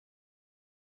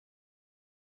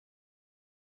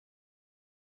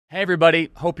Hey, everybody.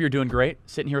 Hope you're doing great.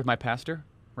 Sitting here with my pastor,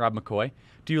 Rob McCoy.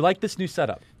 Do you like this new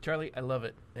setup? Charlie, I love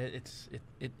it. It's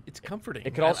comforting.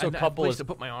 It could also I have a couple place as to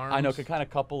put my arms. I know. It could kind of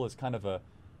couple as kind of a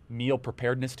meal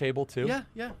preparedness table too.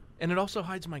 Yeah, and it also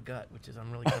hides my gut, which is I'm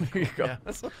really kind of cool. There you go.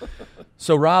 Yeah.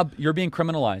 So, Rob, you're being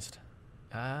criminalized.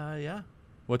 Yeah.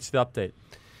 What's the update?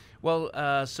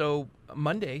 Well, so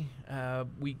Monday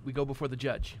we go before the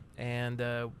judge,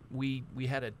 and we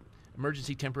had an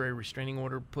emergency temporary restraining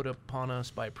order put upon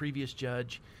us by a previous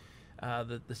judge.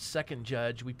 The second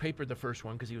judge, we papered the first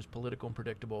one because he was political and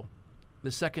predictable.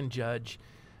 The second judge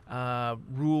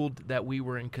ruled that we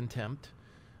were in contempt,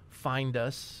 fined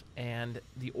us, and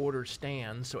the order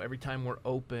stands. So every time we're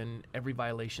open, every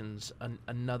violation's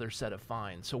another set of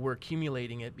fines. So we're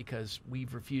accumulating it because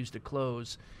we've refused to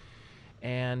close,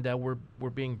 and we're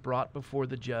being brought before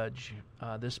the judge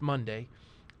this Monday,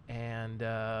 and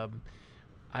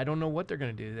I don't know what they're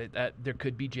going to do. There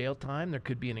could be jail time. There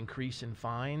could be an increase in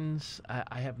fines.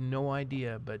 I have no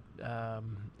idea. But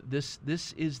this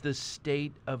is the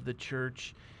state of the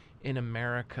church in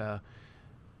America.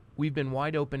 We've been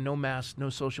wide open, no mask, no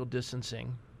social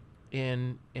distancing,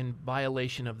 in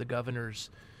violation of the governor's.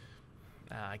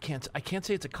 I can't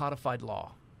say it's a codified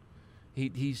law.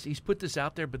 He's put this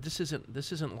out there, but this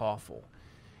isn't lawful,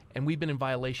 and we've been in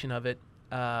violation of it.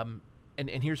 And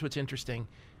here's what's interesting.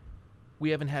 We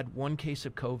haven't had one case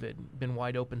of COVID, been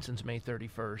wide open since May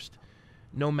 31st.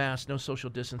 No mask, no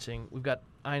social distancing. We've got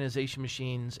ionization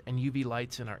machines and UV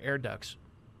lights in our air ducts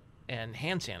and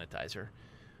hand sanitizer.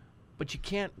 But you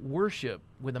can't worship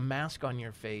with a mask on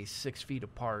your face 6 feet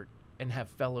apart and have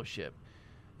fellowship.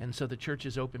 And so the church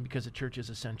is open because the church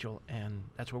is essential, and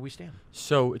that's where we stand.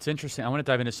 So it's interesting. I want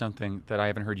to dive into something that I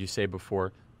haven't heard you say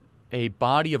before. A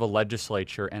body of a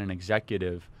legislature and an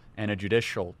executive and a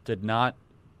judicial did not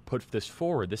put this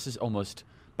forward. This is almost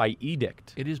by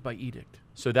edict. It is by edict.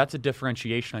 So that's a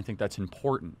differentiation. I think that's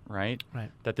important, right? Right.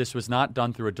 That this was not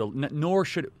done through nor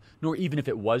even if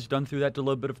it was done through that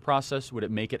deliberative process, would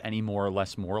it make it any more or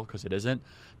less moral, because it isn't.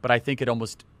 But I think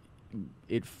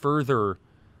it further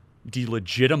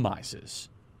delegitimizes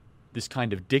this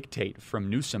kind of dictate from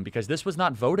Newsom, because this was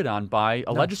not voted on by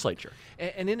a legislature.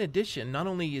 And in addition, not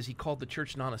only is he called the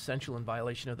church non-essential in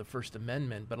violation of the First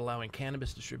Amendment, but allowing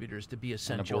cannabis distributors to be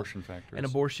essential. And abortion factories. And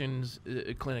abortions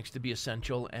clinics to be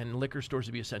essential, and liquor stores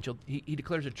to be essential. He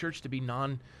declares a church to be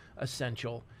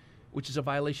non-essential, which is a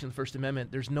violation of the First Amendment.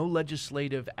 There's no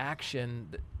legislative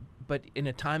action, but in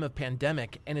a time of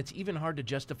pandemic, and it's even hard to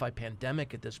justify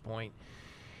pandemic at this point.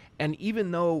 And even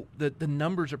though the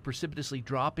numbers are precipitously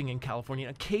dropping in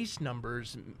California, case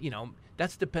numbers,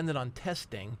 that's dependent on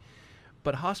testing,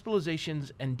 but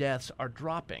hospitalizations and deaths are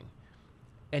dropping.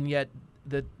 And yet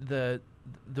the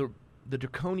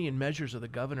draconian measures of the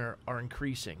governor are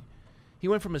increasing. He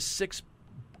went from a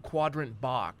 6-quadrant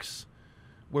box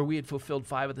where we had fulfilled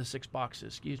 5 of the 6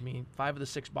 boxes,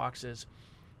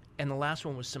 and the last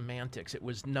one was semantics. It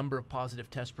was number of positive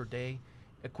tests per day,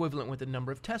 equivalent with the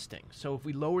number of testing. So if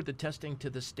we lowered the testing to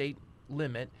the state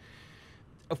limit,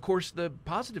 of course the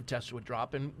positive tests would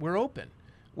drop and we're open.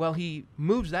 Well, he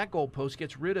moves that goalpost,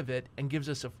 gets rid of it, and gives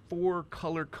us a 4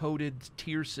 color-coded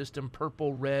tier system,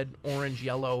 purple, red, orange,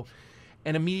 yellow,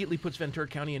 and immediately puts Ventura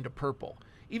County into purple.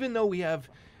 Even though we have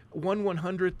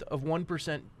 1/100th of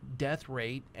 1% death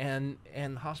rate and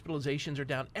hospitalizations are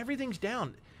down, everything's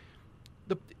down.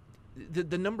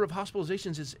 The number of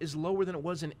hospitalizations is lower than it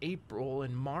was in April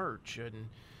and March and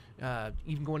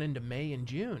even going into May and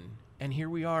June. And here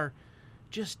we are,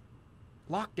 just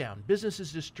lockdown,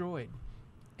 businesses destroyed,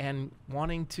 and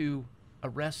wanting to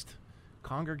arrest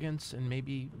congregants and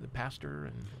maybe the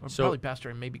pastor probably pastor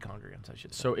and maybe congregants, I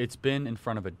should say. So it's been in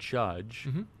front of a judge.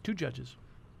 Mm-hmm. 2 judges.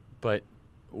 But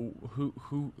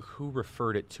who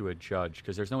referred it to a judge?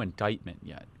 Because there's no indictment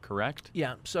yet, correct?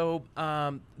 Yeah. So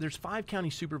there's 5 county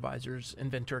supervisors in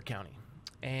Ventura County,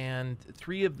 and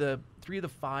 3 of the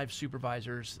 5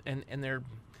 supervisors, and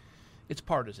it's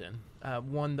partisan.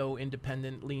 One, though,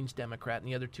 independent, leans Democrat,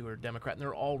 and the other 2 are Democrat, and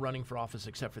they're all running for office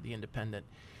except for the independent.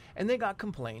 And they got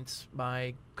complaints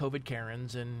by COVID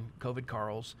Karens and COVID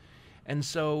Carls, and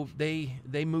so they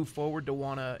move forward to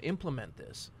want to implement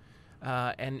this,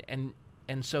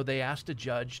 and so they asked a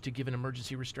judge to give an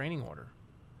emergency restraining order.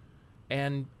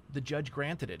 And the judge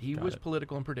granted it. He was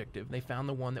political and predictive. They found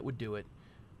the one that would do it.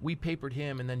 We papered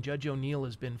him, and then Judge O'Neill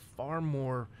has been far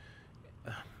more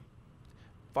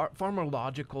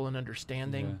logical and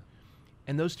understanding. Yeah.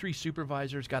 And those 3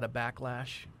 supervisors got a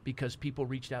backlash because people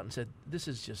reached out and said, this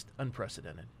is just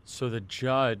unprecedented. So the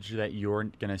judge that you're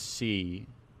going to see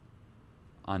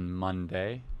on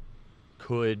Monday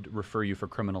could refer you for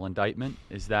criminal indictment.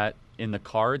 Is that in the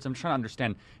cards? I'm trying to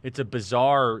understand. It's a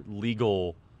bizarre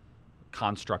legal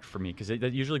construct for me because it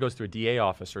usually goes through a DA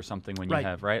office or something when you Right.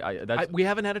 have, right? We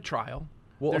haven't had a trial.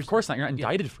 Well, There's- of course not. You're not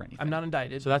indicted for anything. I'm not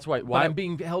indicted. So that's why. But I'm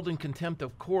being held in contempt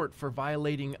of court for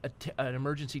violating an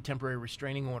emergency temporary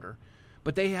restraining order.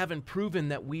 But they haven't proven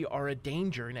that we are a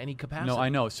danger in any capacity. No, I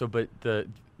know. So, but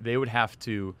they would have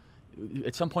to,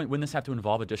 at some point, wouldn't this have to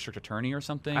involve a district attorney or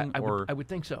something? I would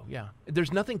think so, yeah.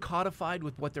 There's nothing codified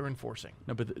with what they're enforcing.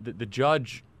 No, but the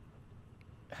judges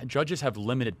have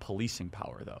limited policing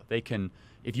power, though. They can,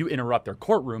 if you interrupt their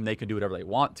courtroom, they can do whatever they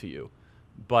want to you.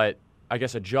 But I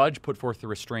guess a judge put forth the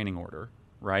restraining order,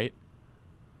 right?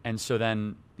 And so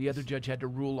then, The other judge had to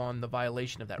rule on the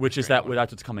violation of that which is restraining that order.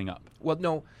 that's what's coming up. Well,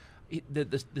 no,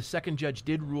 the second judge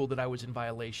did rule that I was in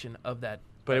violation of that.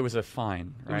 But it was a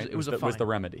fine, right? It was a was fine. the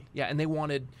remedy. Yeah, and they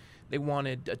wanted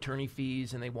attorney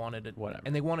fees, and they wanted Whatever.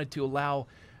 and they wanted to allow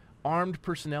armed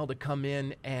personnel to come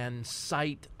in and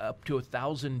cite up to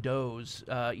 1,000 does,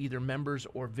 either members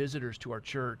or visitors to our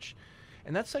church.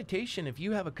 And that citation, if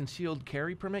you have a concealed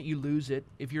carry permit, you lose it.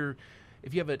 If you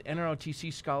have an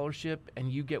NROTC scholarship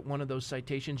and you get one of those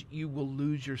citations, you will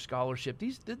lose your scholarship.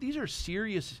 These are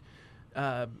serious,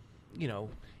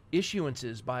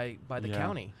 issuances by the Yeah.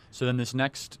 county. So then this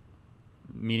next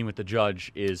meeting with the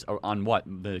judge is on what?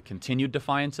 The continued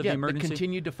defiance of the emergency? The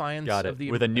continued defiance Got it. of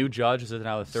the With a new judge? Is it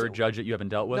now the third So- judge that you haven't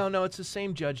dealt with? No, it's the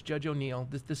same judge, Judge O'Neill.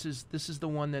 This is the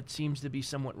one that seems to be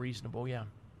somewhat reasonable. Yeah.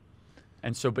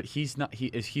 And so, but he's not.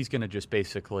 He's going to just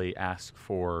basically ask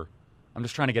for. I'm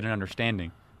just trying to get an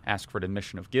understanding. Ask for an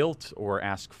admission of guilt, or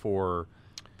ask for,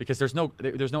 because there's no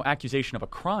accusation of a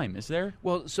crime, is there?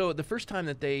 Well, so the first time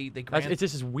that they granted, It's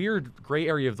just this weird gray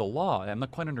area of the law. I'm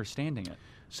not quite understanding it.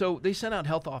 so they sent out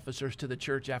health officers to the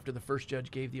church after the first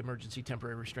judge gave the emergency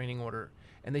temporary restraining order,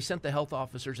 and they sent the health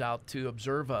officers out to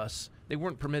observe us. They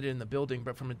weren't permitted in the building,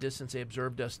 but from a distance they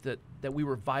observed us that we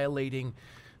were violating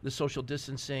the social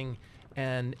distancing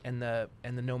and the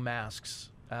no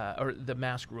masks or the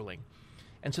mask ruling.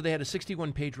 And so they had a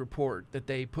 61-page report that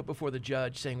they put before the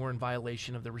judge saying we're in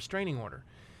violation of the restraining order.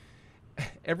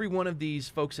 Every one of these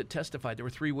folks that testified, there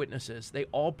were 3 witnesses, they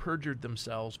all perjured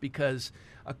themselves because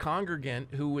a congregant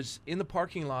who was in the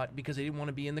parking lot because they didn't want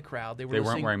to be in the crowd. They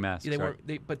weren't wearing masks. They right?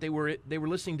 weren't. But they were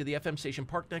listening to the FM station,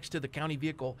 parked next to the county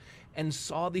vehicle, and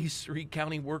saw these 3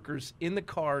 county workers in the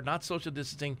car, not social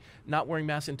distancing, not wearing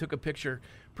masks, and took a picture,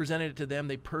 presented it to them.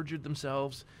 They perjured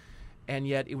themselves, and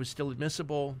yet it was still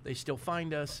admissible. They still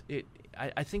fined us.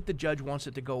 I think the judge wants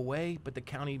it to go away, but the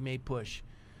county may push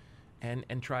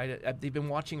and try to. They've been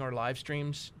watching our live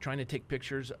streams, trying to take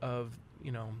pictures of,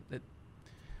 that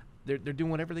they're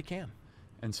doing whatever they can.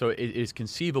 And so it is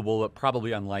conceivable, but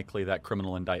probably unlikely, that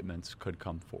criminal indictments could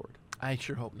come forward. I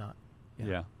sure hope not.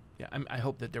 Yeah. I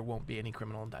hope that there won't be any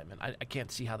criminal indictment. I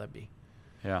can't see how that'd be.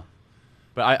 Yeah.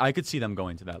 But I could see them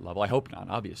going to that level. I hope not,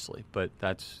 obviously, but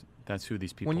that's who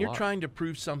these people are. When you're trying to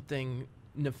prove something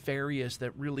nefarious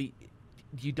that really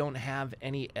you don't have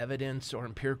any evidence or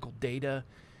empirical data,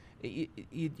 you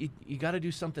got to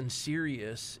do something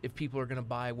serious if people are going to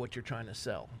buy what you're trying to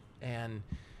sell. And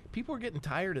people are getting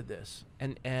tired of this.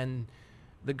 And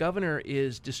the governor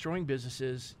is destroying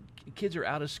businesses. Kids are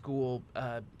out of school.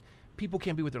 People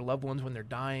can't be with their loved ones when they're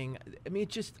dying. I mean,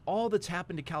 it's just all that's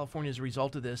happened to California as a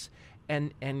result of this.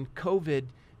 And COVID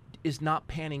is not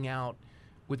panning out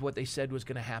with what they said was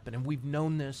going to happen. And we've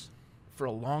known this for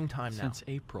a long time now. Since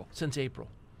April.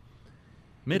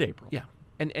 Mid-April. Yeah.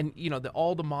 And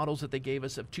all the models that they gave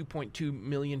us of 2.2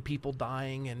 million people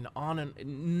dying and on,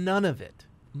 and none of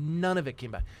it came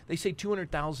back. They say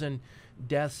 200,000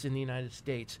 deaths in the United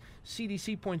States.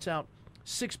 CDC points out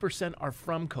 6% are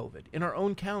from COVID. In our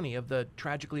own county, of the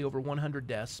tragically over 100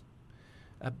 deaths,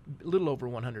 a little over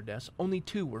 100 deaths, only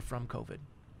 2 were from COVID.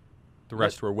 The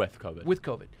rest were with COVID. With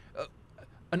COVID.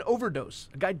 An overdose.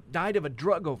 A guy died of a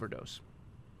drug overdose.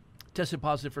 Tested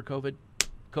positive for COVID.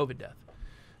 COVID death.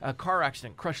 A car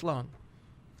accident, crushed lung.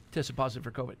 Tested positive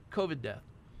for COVID. COVID death.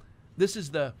 This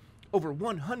is the over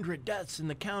 100 deaths in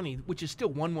the county, which is still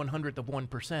 1/100th of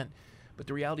 1%. But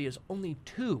the reality is only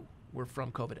 2 were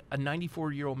from COVID. A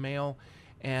 94-year-old male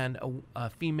and a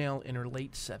female in her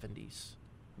late 70s.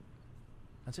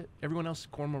 That's it. Everyone else,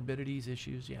 comorbidities,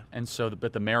 issues, yeah. And so,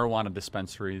 but the marijuana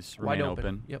dispensaries remain Wide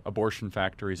open. Yep. Abortion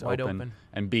factories Wide open. open.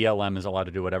 And BLM is allowed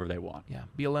to do whatever they want. Yeah,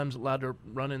 BLM's allowed to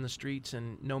run in the streets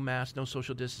and no mask, no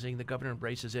social distancing. The governor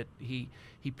embraces it. He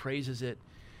praises it.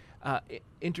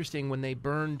 Interesting, when they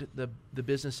burned the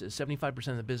businesses, 75%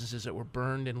 of the businesses that were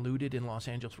burned and looted in Los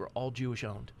Angeles were all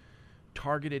Jewish-owned.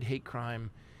 Targeted hate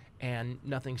crime. and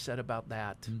nothing said about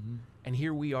that. Mm-hmm. And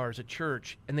here we are as a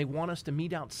church, and they want us to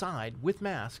meet outside with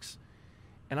masks.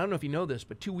 And I don't know if you know this,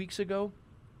 but 2 weeks ago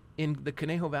in the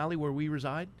Conejo Valley where we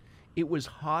reside, it was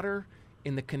hotter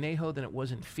in the Conejo than it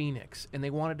was in Phoenix, and they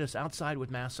wanted us outside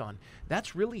with masks on.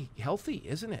 That's really healthy,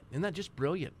 isn't it? Isn't that just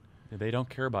brilliant? They don't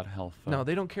care about health. No,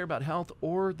 they don't care about health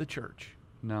or the church.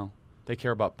 No. They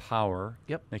care about power.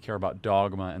 Yep. They care about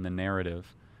dogma and the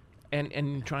narrative.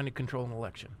 And trying to control an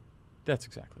election. That's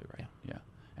exactly right. Yeah.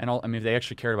 And if they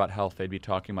actually cared about health, they'd be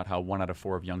talking about how 1 out of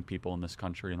 4 of young people in this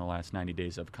country in the last 90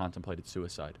 days have contemplated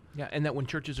suicide. Yeah, and that when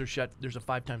churches are shut, there's a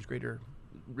 5 times greater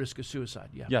risk of suicide.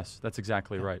 Yeah. Yes, that's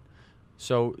exactly right.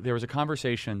 So there was a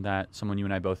conversation that someone you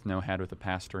and I both know had with a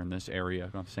pastor in this area. I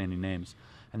don't have to say any names.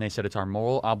 And they said it's our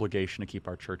moral obligation to keep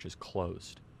our churches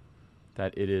closed.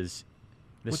 That it is.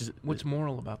 What's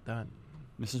moral about that?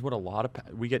 This is what a lot of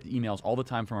we get emails all the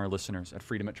time from our listeners at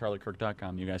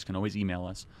freedom@charliekirk.com. You guys can always email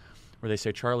us, where they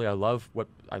say, Charlie, I love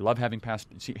hearing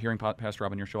Pastor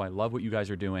Rob on your show. I love what you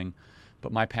guys are doing,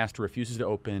 but my pastor refuses to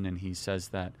open, and he says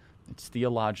that it's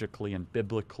theologically and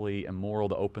biblically immoral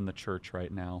to open the church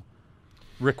right now.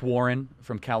 Rick Warren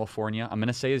from California. I'm going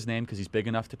to say his name because he's big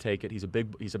enough to take it. He's a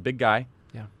big guy.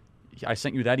 Yeah. I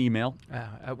sent you that email.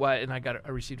 And I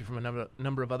received it from a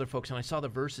number of other folks, and I saw the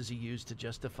verses he used to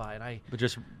justify it. But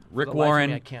just Rick Warren,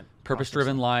 me,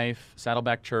 Purpose-Driven Life,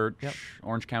 Saddleback Church, Yep.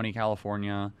 Orange County,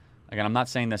 California. Again, I'm not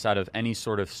saying this out of any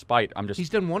sort of spite. He's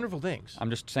done wonderful things. I'm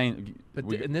just saying.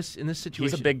 But in this situation,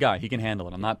 he's a big guy. He can handle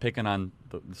it. I'm not picking on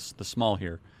the small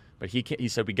here, but he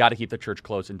said we got to keep the church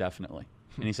closed indefinitely,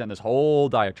 and he sent this whole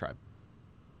diatribe.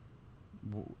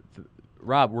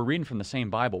 Rob, we're reading from the same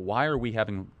Bible. Why are we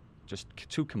having just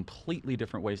 2 completely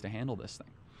different ways to handle this thing?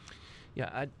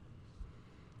 Yeah,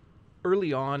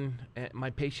 early on, my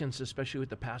patience, especially with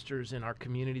the pastors in our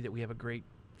community that we have a great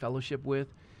fellowship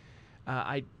with,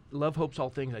 I love Hope's All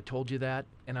Things. I told you that,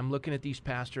 and I'm looking at these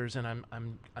pastors, and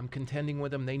I'm contending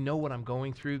with them. They know what I'm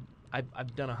going through.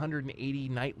 I've done 180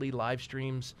 nightly live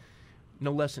streams,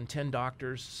 no less than 10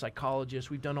 doctors, psychologists.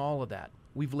 We've done all of that.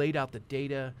 We've laid out the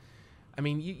data. I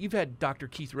mean, you've had Dr.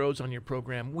 Keith Rose on your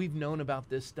program. We've known about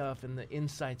this stuff and the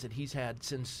insights that he's had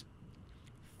since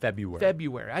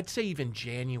February. I'd say even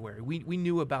January. We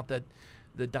knew about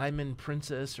the Diamond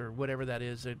Princess or whatever that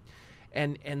is.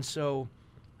 And so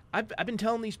I've been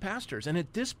telling these pastors. And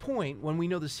at this point, when we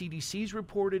know the CDC's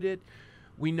reported it,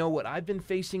 we know what I've been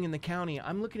facing in the county,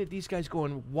 I'm looking at these guys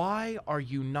going, why are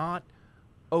you not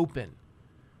open?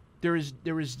 There is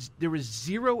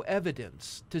zero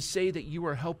evidence to say that you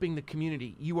are helping the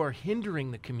community. You are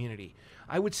hindering the community.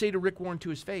 I would say to Rick Warren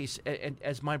to his face,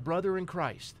 as my brother in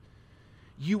Christ,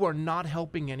 you are not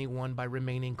helping anyone by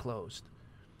remaining closed.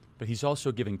 But he's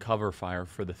also giving cover fire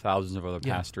for the thousands of other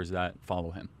pastors that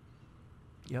follow him.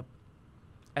 Yep.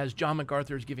 As John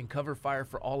MacArthur is giving cover fire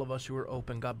for all of us who are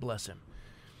open, God bless him.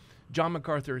 John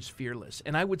MacArthur is fearless.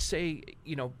 And I would say,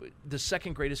 the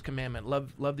second greatest commandment,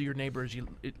 love your neighbor as you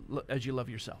love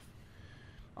yourself.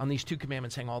 On these 2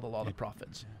 commandments hang all the law of the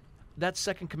prophets. That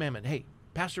second commandment, hey,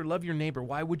 pastor, love your neighbor.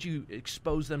 Why would you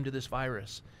expose them to this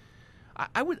virus?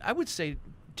 I would say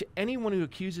to anyone who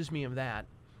accuses me of that,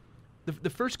 the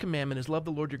first commandment is love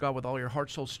the Lord your God with all your heart,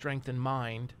 soul, strength, and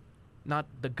mind. Not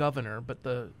the governor, but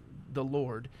the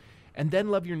Lord. And then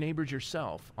love your neighbors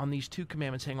yourself. On these 2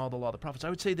 commandments hang all the law of the prophets. I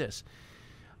would say this.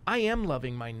 I am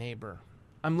loving my neighbor.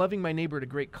 I'm loving my neighbor at a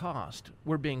great cost.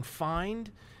 We're being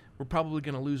fined. We're probably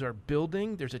going to lose our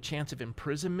building. There's a chance of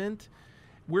imprisonment.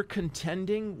 We're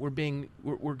contending. We're being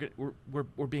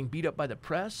beat up by the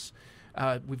press.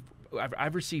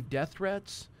 I've received death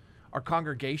threats. Our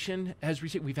congregation has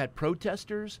received. We've had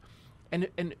protesters.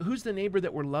 And who's the neighbor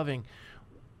that we're loving?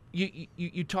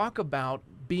 You talk about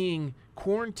being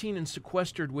quarantined and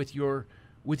sequestered with your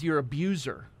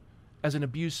abuser as an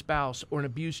abused spouse or an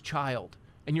abused child,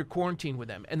 and you're quarantined with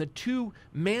them. And the 2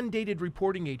 mandated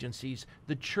reporting agencies,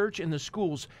 the church and the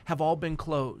schools, have all been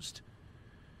closed.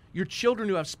 Your children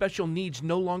who have special needs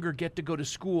no longer get to go to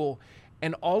school,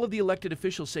 and all of the elected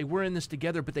officials say we're in this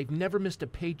together, but they've never missed a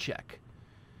paycheck.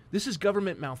 This is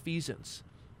government malfeasance.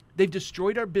 They've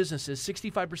destroyed our businesses.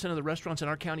 65% of the restaurants in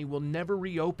our county will never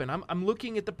reopen. I'm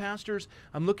looking at the pastors.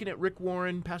 I'm looking at Rick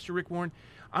Warren, Pastor Rick Warren.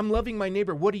 I'm loving my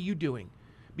neighbor. What are you doing?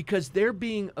 Because they're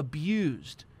being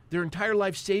abused. Their entire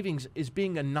life savings is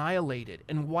being annihilated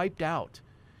and wiped out.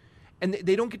 And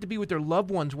they don't get to be with their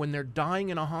loved ones when they're dying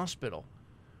in a hospital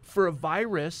for a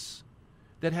virus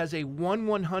that has a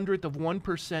 1/100th of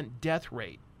 1% death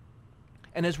rate.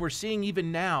 And as we're seeing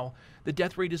even now, the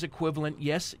death rate is equivalent,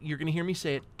 yes, you're going to hear me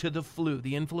say it, to the flu,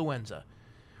 the influenza.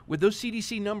 With those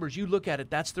CDC numbers, you look at it,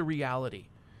 that's the reality.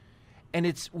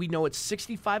 And we know it's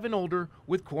 65 and older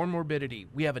with comorbidity.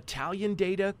 We have Italian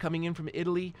data coming in from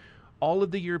Italy. All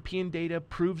of the European data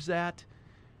proves that.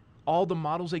 All the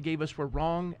models they gave us were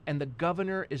wrong, and the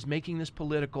governor is making this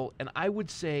political. And I would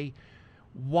say,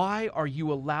 why are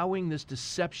you allowing this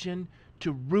deception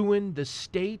to ruin the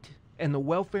state and the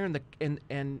welfare and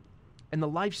the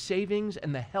life savings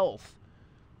and the health,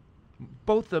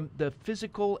 both the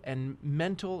physical and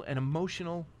mental and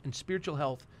emotional and spiritual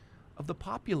health of the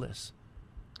populace?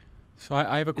 So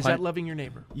I have a question. Is that loving your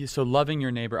neighbor? Yeah, so loving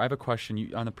your neighbor. I have a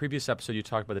question. On the previous episode, you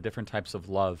talked about the different types of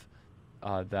love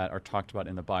that are talked about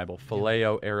in the Bible.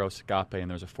 Phileo, Eros, Agape, and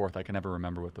there's a fourth. I can never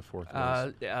remember what the fourth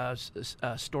was.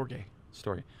 Storge.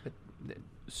 Storge.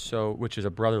 So, which is a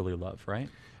brotherly love, right?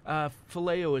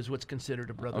 Phileo is what's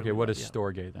considered a brotherly love. Okay, what is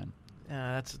Storge then?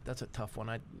 That's a tough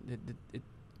one.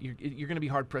 You're going to be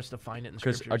hard pressed to find it in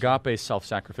Because Scripture. agape is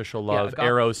self-sacrificial love.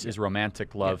 Eros is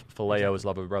romantic love. Phileo exactly. is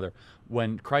love of a brother.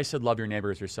 When Christ said, "Love your neighbor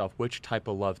as yourself," which type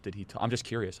of love did he? I'm just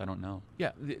curious. I don't know.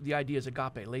 Yeah, the idea is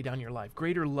agape. Lay down your life.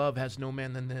 Greater love has no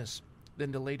man than this,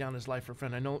 than to lay down his life for a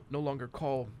friend. I no longer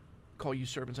call you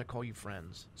servants. I call you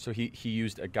friends. So he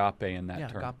used agape in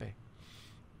that term. Yeah, agape.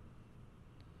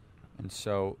 And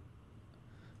so,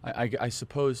 I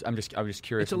suppose I'm just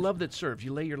curious. It's a love that serves.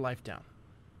 You lay your life down.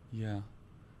 Yeah.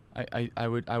 I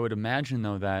would imagine,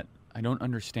 though, that I don't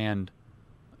understand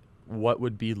what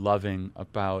would be loving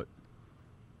about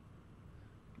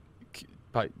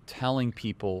telling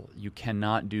people you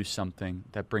cannot do something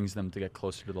that brings them to get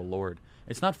closer to the Lord.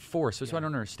 It's not force. That's what I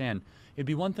don't understand. It'd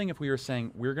be one thing if we were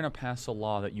saying, we're going to pass a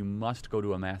law that you must go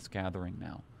to a mass gathering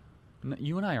now.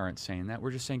 You and I aren't saying that.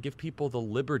 We're just saying give people the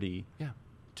liberty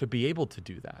to be able to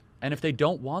do that. And if they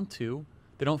don't want to,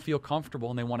 they don't feel comfortable,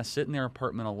 and they want to sit in their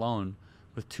apartment alone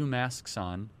with 2 masks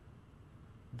on,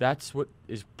 that's what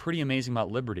is pretty amazing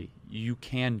about liberty. You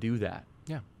can do that.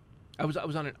 Yeah. I was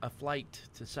on a flight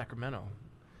to Sacramento.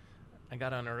 I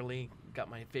got on early, got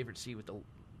my favorite seat with the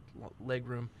leg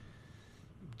room.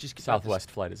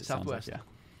 Southwest flight, as it Southwest. sounds like,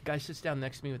 Guy sits down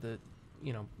next to me with the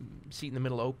seat in the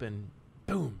middle open.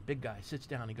 Boom, big guy sits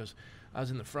down. He goes, I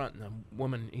was in the front, and the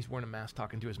woman, he's wearing a mask,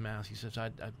 talking to his mask. He says,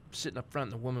 I'm sitting up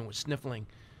front, and the woman was sniffling,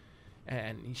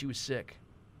 and she was sick.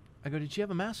 I go, did she have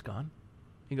a mask on?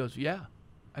 He goes, yeah.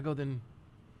 I go, then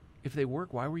if they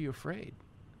work, why were you afraid?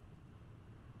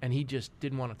 And he just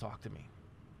didn't want to talk to me.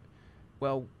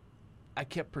 Well, I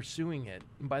kept pursuing it.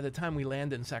 And by the time we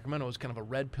landed in Sacramento, it was kind of a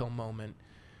red pill moment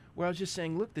where I was just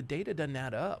saying, look, the data doesn't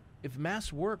add up. If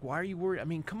masks work, why are you worried? I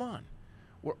mean, come on.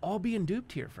 We're all being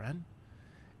duped here, friend.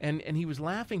 And he was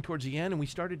laughing towards the end, and we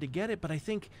started to get it. But I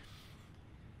think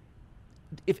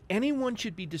if anyone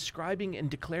should be describing and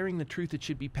declaring the truth, it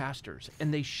should be pastors.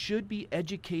 And they should be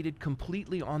educated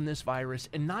completely on this virus.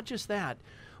 And not just that,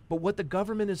 but what the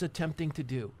government is attempting to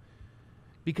do.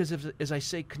 Because as I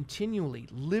say continually,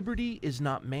 liberty is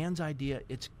not man's idea,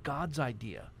 it's God's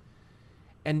idea.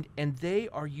 And they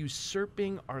are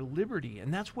usurping our liberty.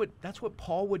 And that's what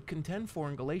Paul would contend for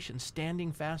in Galatians,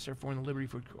 standing fast therefore in the liberty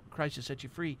for Christ to set you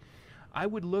free. I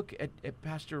would look at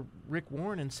Pastor Rick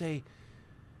Warren and say,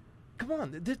 come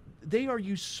on, they are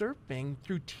usurping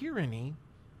through tyranny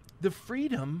the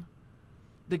freedom,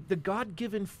 the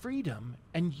God-given freedom,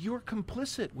 and you're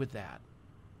complicit with that.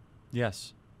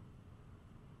 Yes.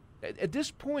 At this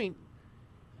point...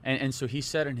 And so he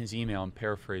said in his email, I'm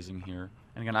paraphrasing here,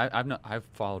 and again, I've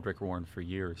followed Rick Warren for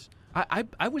years.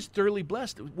 I was thoroughly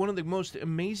blessed. One of the most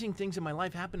amazing things in my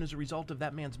life happened as a result of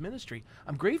that man's ministry.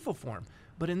 I'm grateful for him.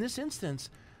 But in this instance,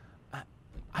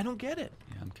 I don't get it.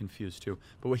 Yeah, I'm confused too.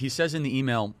 But what he says in the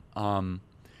email,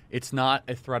 it's not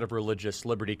a threat of religious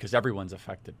liberty because everyone's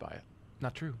affected by it.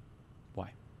 Not true.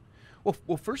 Why?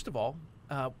 Well, first of all,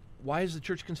 why is the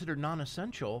church considered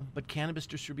non-essential, but cannabis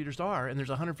distributors are, and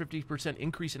there's a 150%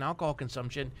 increase in alcohol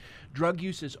consumption, drug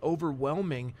use is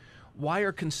overwhelming. Why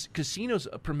are casinos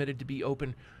permitted to be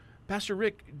open? Pastor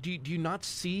Rick, do you not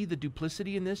see the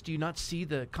duplicity in this? Do you not see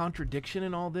the contradiction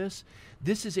in all this?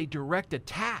 This is a direct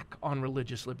attack on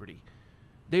religious liberty.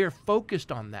 They are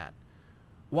focused on that.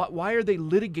 Why are they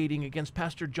litigating against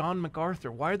Pastor John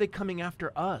MacArthur? Why are they coming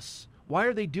after us? Why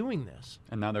are they doing this?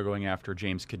 And now they're going after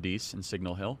James Cadiz in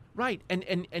Signal Hill. Right.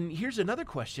 And here's another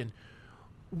question.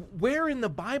 Where in the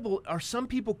Bible are some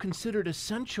people considered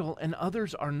essential and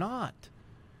others are not?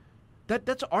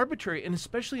 That's arbitrary, and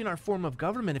especially in our form of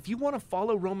government. If you want to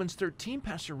follow Romans 13,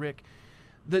 Pastor Rick,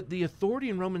 the authority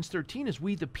in Romans 13 is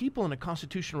we the people in a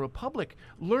constitutional republic.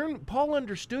 Paul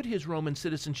understood his Roman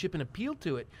citizenship and appealed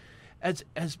to it. As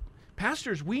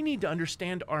pastors, we need to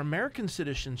understand our American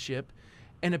citizenship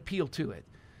and appeal to it.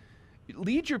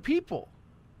 Lead your people.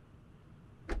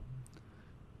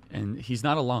 And he's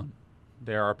not alone.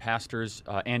 There are pastors,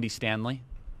 Andy Stanley,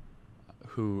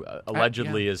 who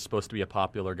allegedly is supposed to be a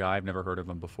popular guy. I've never heard of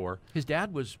him before. His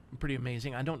dad was pretty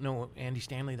amazing. I don't know Andy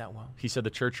Stanley that well. He said the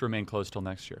church remain closed till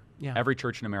next year. Yeah. Every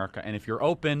church in America. And if you're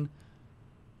open,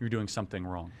 you're doing something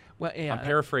wrong. Well, yeah, I'm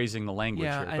paraphrasing the language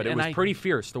here, but it was pretty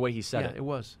fierce the way he said it. Yeah, it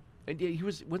was. And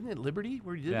wasn't it Liberty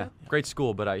where he did that? Yeah. Great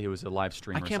school, but it was a live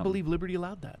stream. I can't believe Liberty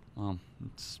allowed that.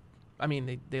 I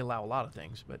mean, they allow a lot of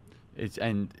things, but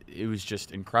it was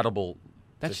just incredible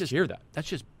to hear that. That's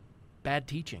just bad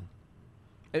teaching.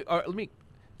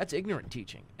 That's ignorant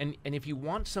teaching. And if you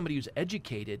want somebody who's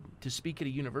educated to speak at a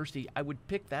university, I would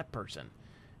pick that person,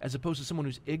 as opposed to someone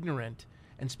who's ignorant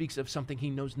and speaks of something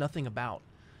he knows nothing about.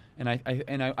 And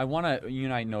I want to, you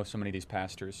and I know so many of these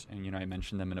pastors, and you know I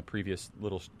mentioned them in a previous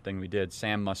little thing we did: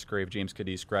 Sam Musgrave, James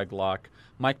Cadiz, Greg Locke,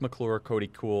 Mike McClure, Cody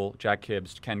Kuhl, Jack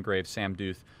Hibbs, Ken Graves, Sam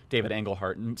Duth, David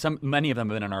Engelhart, and many of them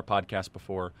have been on our podcast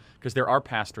before, because there are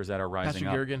pastors that are rising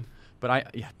up. Pastor Jurgen.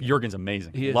 But Jurgen's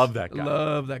amazing. He is. Love that guy.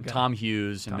 Love that guy. Tom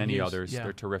Hughes and many others. Yeah.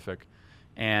 They're terrific.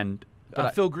 And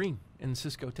Phil Green in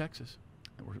Cisco, Texas.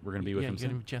 We're going to be with him soon. You're going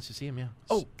to have a chance to see him, yeah.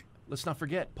 Oh, let's not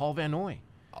forget Paul Van Noy.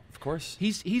 Of course.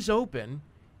 He's open.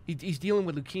 He's dealing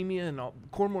with leukemia and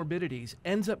comorbidities,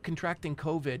 ends up contracting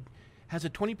COVID, has a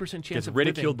 20% chance of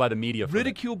ridiculed by the media.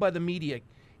 Ridiculed by the media.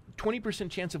 20%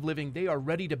 chance of living. They are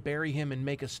ready to bury him and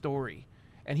make a story.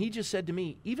 And he just said to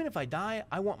me, even if I die,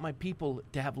 I want my people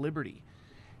to have liberty.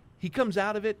 He comes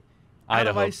out of it.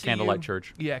 Idaho, Candlelight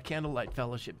Church. Yeah, Candlelight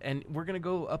Fellowship. And we're going to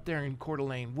go up there in Coeur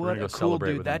d'Alene. What a cool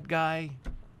dude. That guy,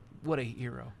 what a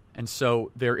hero. And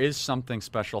so there is something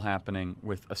special happening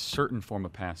with a certain form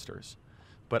of pastors.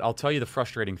 But I'll tell you the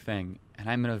frustrating thing, and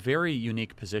I'm in a very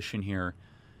unique position here,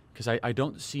 because I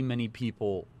don't see many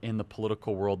people in the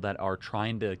political world that are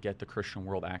trying to get the Christian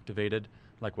world activated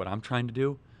like what I'm trying to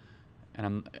do.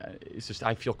 And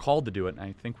I feel called to do it, and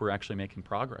I think we're actually making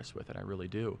progress with it. I really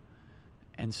do.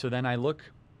 And so then I look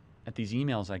at these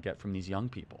emails I get from these young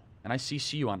people, and I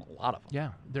CC you on a lot of them.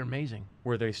 Yeah, they're amazing.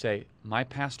 Where they say, my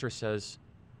pastor says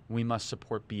we must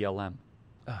support BLM.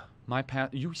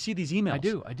 You see these emails.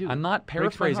 I do. I'm not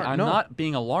paraphrasing. I'm not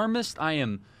being alarmist.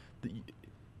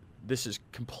 This is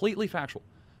completely factual.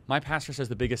 My pastor says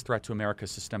the biggest threat to America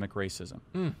is systemic racism.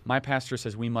 My pastor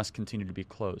says we must continue to be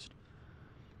closed.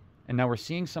 And now we're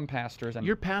seeing some pastors.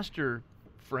 Your pastor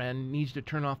friend needs to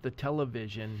turn off the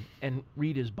television and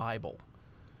read his Bible,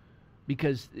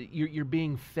 because you're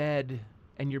being fed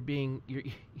and you're being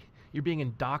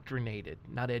indoctrinated,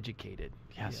 not educated.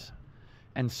 Yes. Yeah.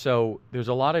 And so there's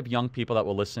a lot of young people that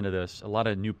will listen to this, a lot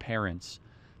of new parents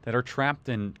that are trapped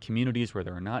in communities where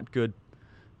there are not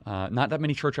that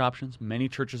many church options, many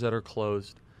churches that are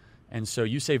closed. And so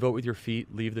you say vote with your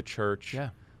feet, leave the church. Yeah.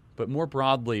 But more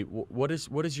broadly, what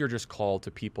is your just call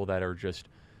to people that are just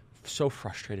so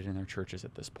frustrated in their churches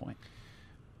at this point?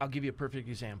 I'll give you a perfect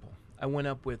example. I went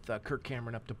up with Kirk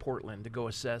Cameron up to Portland to go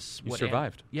assess what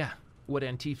survived. What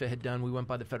Antifa had done. We went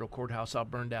by the federal courthouse, all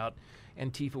burned out.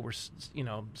 Antifa were,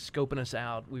 scoping us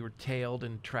out. We were tailed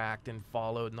and tracked and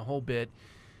followed and the whole bit.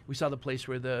 We saw the place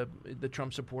where the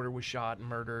Trump supporter was shot and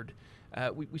murdered.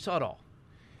 We saw it all.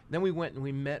 Then we went and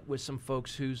we met with some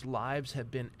folks whose lives have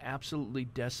been absolutely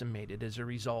decimated as a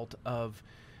result of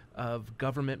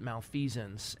government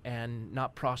malfeasance and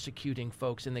not prosecuting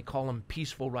folks, and they call them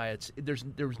peaceful riots.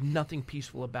 There was nothing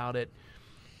peaceful about it.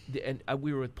 And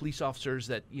we were with police officers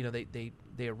that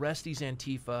they arrest these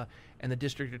Antifa, and the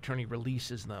district attorney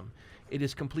releases them. It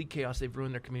is complete chaos. They've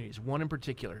ruined their communities. One in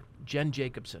particular, Jen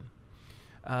Jacobson.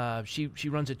 She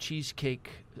runs a cheesecake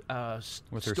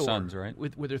with store her sons, right?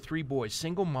 With her 3 boys.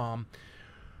 Single mom.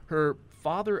 Her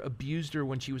father abused her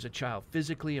when she was a child,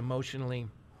 physically, emotionally.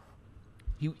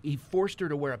 He forced her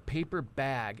to wear a paper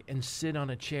bag and sit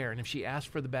on a chair, and if she asked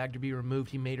for the bag to be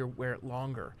removed, he made her wear it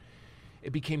longer.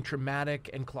 It became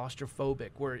traumatic and claustrophobic,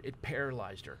 where it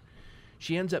paralyzed her.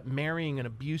 She ends up marrying an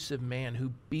abusive man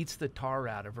who beats the tar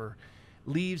out of her,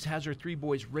 leaves, has her 3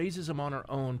 boys, raises them on her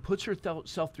own, puts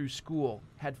herself through school,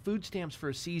 had food stamps for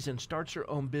a season, starts her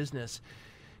own business,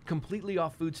 completely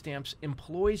off food stamps,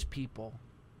 employs people.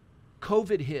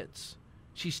 COVID hits.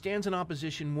 She stands in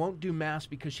opposition, won't do mass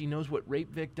because she knows what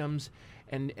rape victims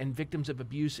and victims of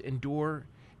abuse endure,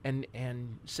 and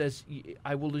says,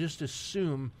 I will just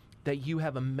assume that you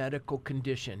have a medical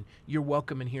condition. You're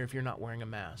welcome in here if you're not wearing a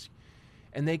mask.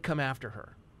 And they come after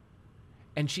her.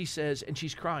 And she says, and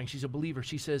she's crying, she's a believer,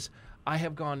 she says, I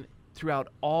have gone throughout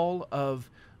all of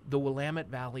the Willamette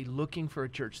Valley looking for a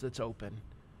church that's open.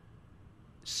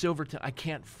 Silverton, I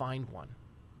can't find one.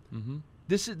 Mm-hmm.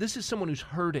 This is someone who's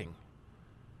hurting.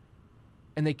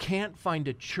 And they can't find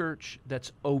a church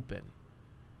that's open.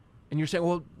 And you're saying,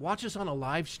 well, watch us on a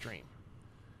live stream.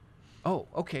 Oh,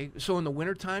 okay. So in the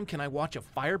wintertime, can I watch a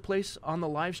fireplace on the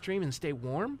live stream and stay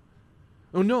warm?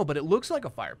 Oh, no, but it looks like a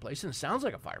fireplace and it sounds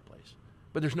like a fireplace,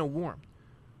 but there's no warmth.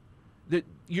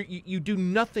 You do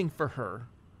nothing for her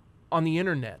on the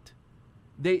internet.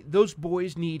 Those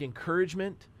boys need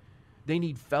encouragement. They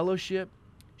need fellowship.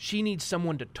 She needs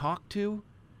someone to talk to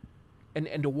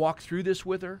and to walk through this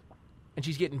with her. And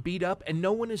she's getting beat up, and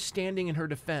no one is standing in her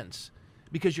defense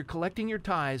because you're collecting your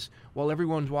tithes while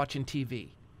everyone's watching TV.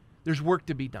 There's work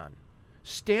to be done.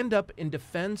 Stand up in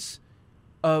defense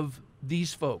of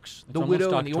these folks, It's the almost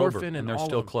widow and the October, orphan, and they're all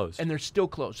still of them. closed. And they're still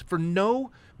closed for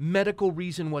no medical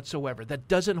reason whatsoever. That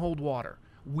doesn't hold water.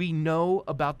 We know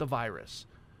about the virus.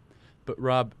 But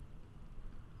Rob,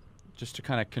 just to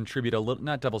kind of contribute a little,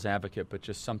 not devil's advocate, but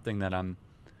just something that I'm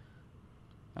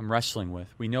wrestling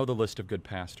with. We know the list of good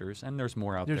pastors, and there's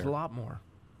more out There's there. a lot more.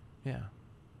 Yeah.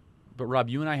 But Rob,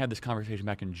 you and I had this conversation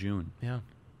back in June. Yeah.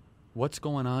 What's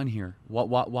going on here?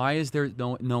 Why is there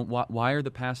no? Why are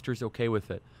the pastors okay with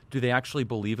it? Do they actually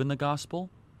believe in the gospel?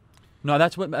 No,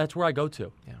 that's where I go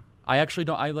to. Yeah. I actually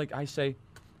don't. I say,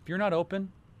 if you're not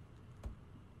open,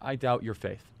 I doubt your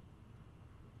faith.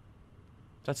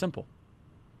 It's that simple.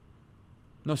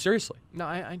 No, seriously. No,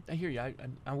 I hear you.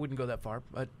 I wouldn't go that far,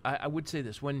 but I would say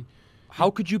this. How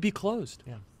could you be closed?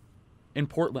 Yeah. In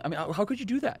Portland, I mean, how could you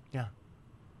do that? Yeah.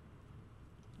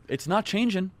 It's not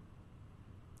changing.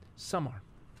 Some are.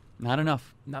 Not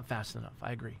enough. Not fast enough.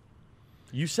 I agree.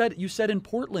 You said in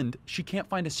Portland she can't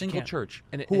find a single can't. church.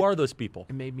 And Who are those people?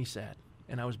 It made me sad,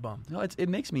 and I was bummed. No, it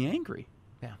makes me angry.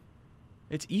 Yeah.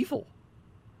 It's evil.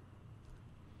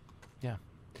 Yeah.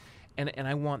 And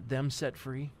I want them set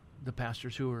free, the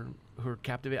pastors who are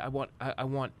captivated. I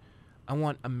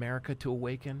want America to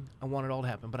awaken. I want it all to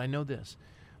happen. But I know this.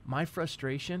 My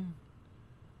frustration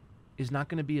is not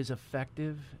going to be as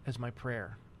effective as my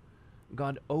prayer.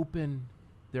 God, open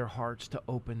their hearts to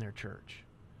open their church.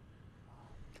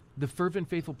 The fervent,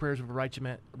 faithful prayers of a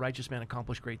righteous man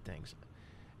accomplish great things.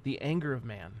 The anger of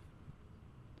man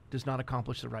does not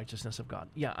accomplish the righteousness of God.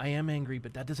 Yeah, I am angry,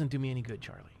 but that doesn't do me any good,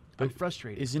 Charlie. I'm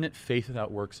frustrated. Isn't it faith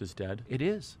without works is dead? It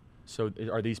is. So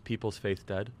are these people's faith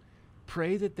dead?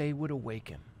 Pray that they would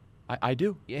awaken. I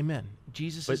do. Amen.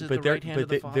 Jesus is at But the right hand of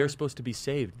the Father. they're supposed to be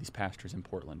saved, these pastors in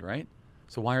Portland, right?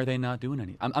 So why are they not doing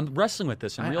anything? I'm wrestling with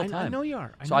this in real time. I know you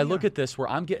are. So I look at this where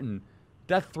I'm getting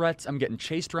death threats. I'm getting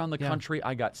chased around the Yeah. country.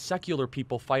 I got secular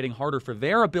people fighting harder for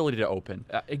their ability to open.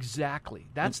 Exactly.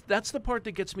 That's the part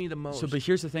that gets me the most. So, but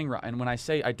here's the thing, and when I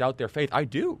say I doubt their faith, I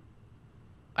do.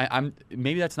 I'm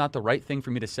maybe that's not the right thing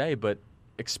for me to say, but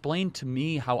explain to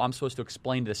me how I'm supposed to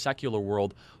explain to the secular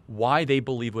world why they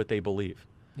believe what they believe.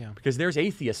 Yeah. Because there's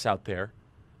atheists out there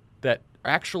that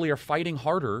actually are fighting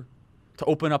harder to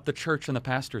open up the church than the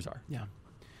pastors are. Yeah.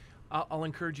 I'll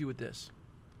encourage you with this.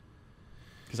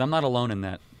 Because I'm not alone in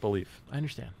that belief. I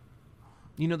understand.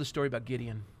 You know the story about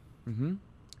Gideon. Mm-hmm.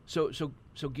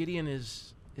 So Gideon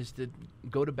is to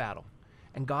go to battle,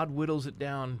 and God whittles it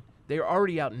down. They're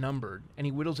already outnumbered, and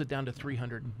He whittles it down to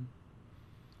 300. Mm-hmm.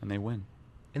 And they win.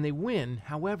 And they win.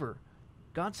 However,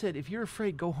 God said, if you're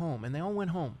afraid, go home. And they all went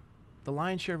home. The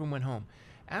lion's share of them went home.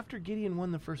 After Gideon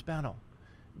won the first battle,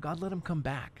 God let him come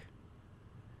back.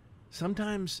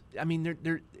 Sometimes, I mean,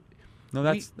 they're No,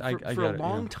 that's for I get a it,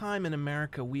 long yeah. time in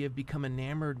America, we have become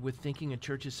enamored with thinking a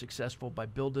church is successful by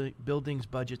buildings,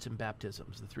 budgets, and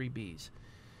baptisms, the 3 Bs.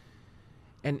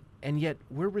 And yet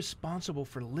we're responsible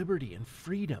for liberty and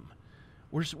freedom.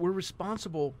 We're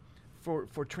responsible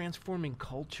for transforming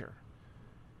culture.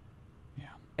 Yeah.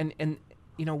 And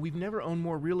you know, we've never owned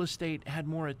more real estate, had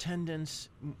more attendance,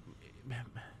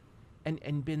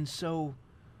 and been so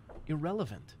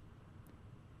irrelevant,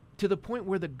 to the point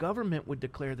where the government would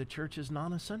declare the church is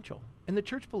non-essential. And the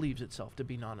church believes itself to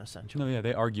be non-essential. No, yeah,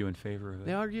 they argue in favor of it.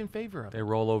 They argue in favor of it. They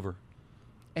roll over.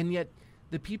 And yet,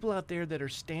 the people out there that are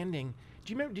standing...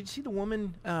 Do you remember, did you see the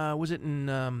woman, was it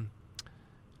in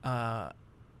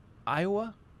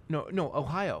Iowa? No,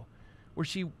 Ohio, where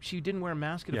she didn't wear a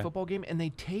mask at a Yeah. football game, and they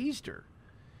tased her.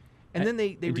 And then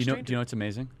they do you restrained know what's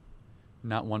amazing?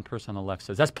 Not one person on the left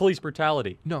says, that's police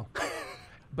brutality. No.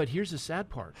 But here's the sad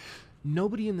part.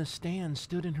 Nobody in the stands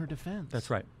stood in her defense. That's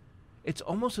right. It's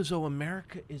almost as though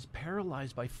America is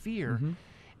paralyzed by fear.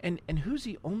 Mm-hmm. And who's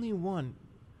the only one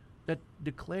that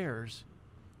declares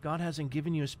God hasn't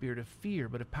given you a spirit of fear,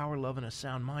 but of power, love, and a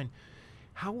sound mind?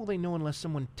 How will they know unless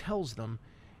someone tells them?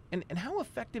 And how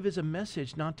effective is a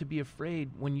message not to be afraid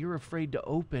when you're afraid to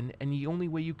open, and the only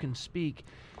way you can speak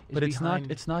is But behind...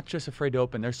 it's not just afraid to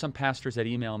open. There's some pastors that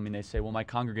email me and they say, well, my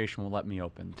congregation won't let me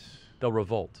open. They'll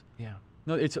revolt. Yeah.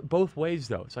 No, it's both ways,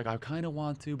 though. It's like, I kind of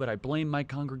want to, but I blame my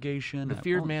congregation. The and I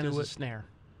fear of won't man do is a it. snare.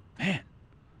 Man,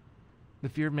 The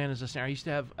fear of man is a snare.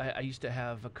 I used to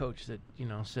have a coach that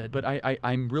said. But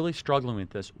I'm really struggling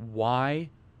with this. Why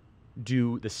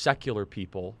do the secular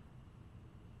people?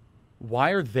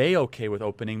 Why are they okay with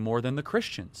opening more than the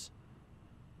Christians?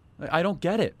 I don't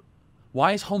get it.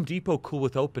 Why is Home Depot cool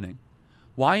with opening?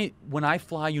 Why, when I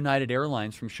fly United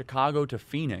Airlines from Chicago to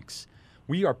Phoenix,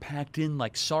 we are packed in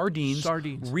like sardines.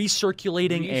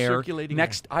 Recirculating air.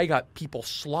 Next, I got people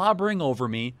slobbering over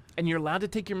me. And you're allowed to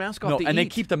take your mask off. No, to and eat. they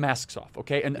keep the masks off,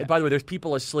 okay? And by the way, there's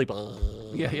people asleep.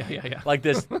 Yeah. Like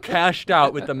this, cashed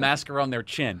out with the mask around their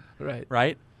chin.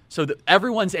 Right. So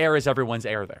everyone's air is everyone's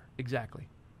air there. Exactly.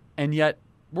 And yet,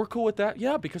 we're cool with that?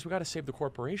 Yeah, because we got to save the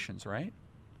corporations, right?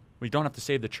 We don't have to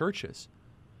save the churches.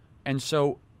 And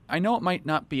so, I know it might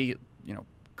not be,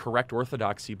 correct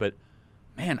orthodoxy, but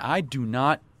man,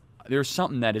 there's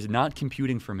something that is not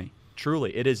computing for me.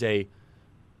 Truly, it is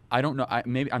I don't know,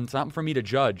 it's not for me to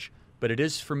judge, but it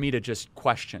is for me to just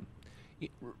question.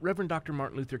 Reverend Dr.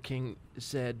 Martin Luther King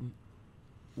said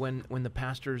when the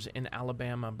pastors in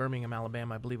Alabama, Birmingham,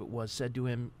 Alabama, I believe it was, said to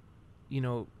him,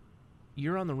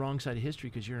 you're on the wrong side of history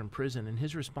because you're in prison. And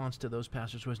his response to those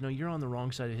pastors was, no, you're on the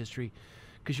wrong side of history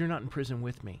because you're not in prison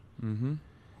with me. Mm-hmm.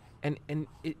 And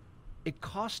it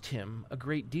cost him a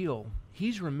great deal.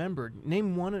 He's remembered.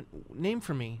 Name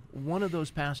for me one of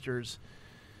those pastors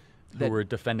who were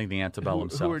defending the antebellum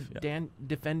South. Who were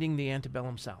defending the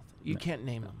antebellum South. You can't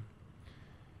name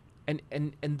them.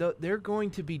 And they're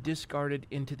going to be discarded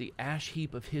into the ash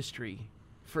heap of history,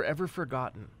 forever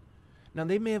forgotten. Now,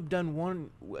 they may have done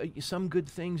some good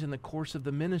things in the course of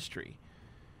the ministry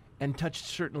and touched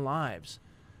certain lives,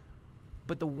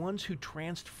 but the ones who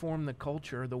transform the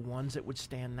culture are the ones that would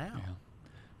stand now. Yeah.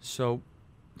 So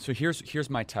here's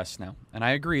my test now. And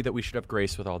I agree that we should have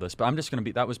grace with all this, but I'm just going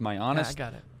to that was my honest. Yeah, I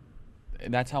got it.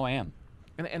 And that's how I am.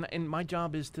 And my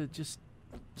job is to just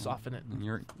soften it. And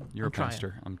you're a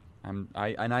pastor.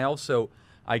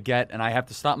 I get, and I have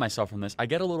to stop myself from this, I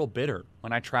get a little bitter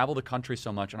when I travel the country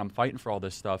so much and I'm fighting for all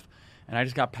this stuff, and I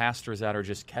just got pastors that are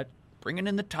just kept bringing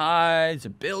in the tithes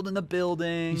and building the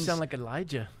buildings. You sound like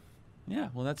Elijah. Yeah,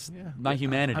 well, that's my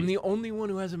humanity. I'm the only one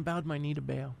who hasn't bowed my knee to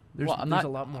Baal. There's a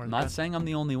lot more. I'm not saying I'm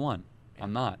the only one.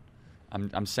 I'm not.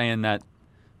 I'm saying that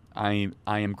I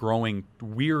am growing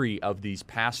weary of these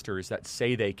pastors that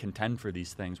say they contend for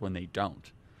these things when they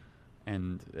don't.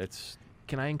 And it's...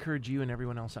 Can I encourage you and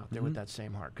everyone else out there with that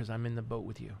same heart? Because I'm in the boat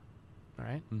with you. All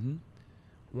right? Mm-hmm.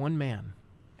 One man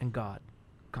and God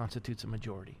constitutes a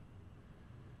majority.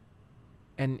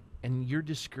 And your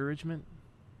discouragement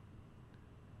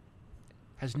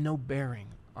has no bearing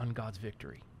on God's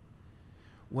victory.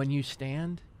 When you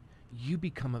stand, you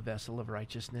become a vessel of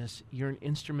righteousness. You're an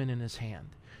instrument in His hand.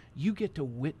 You get to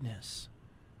witness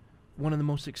one of the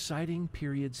most exciting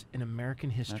periods in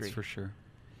American history. That's for sure.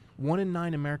 1 in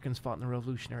 9 Americans fought in the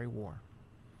Revolutionary War.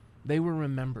 They were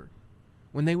remembered.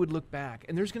 When they would look back,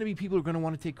 and there's going to be people who are going to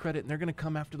want to take credit, and they're going to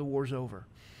come after the war's over.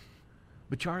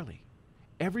 But Charlie,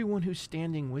 everyone who's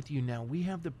standing with you now, we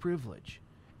have the privilege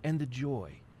and the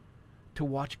joy to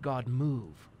watch God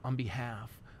move on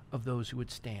behalf of those who would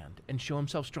stand and show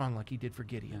Himself strong like He did for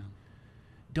Gideon.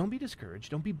 Yeah. Don't be discouraged.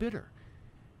 Don't be bitter.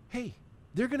 Hey,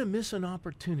 they're going to miss an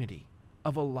opportunity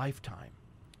of a lifetime.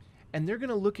 And they're going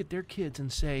to look at their kids and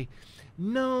say,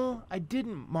 no, I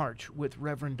didn't march with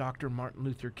Reverend Dr. Martin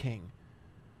Luther King.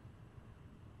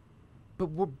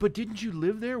 But didn't you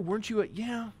live there? Weren't you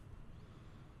Yeah,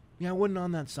 I wasn't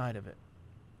on that side of it.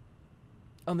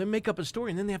 Oh, they make up a story,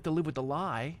 and then they have to live with the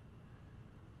lie.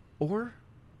 Or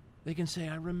they can say,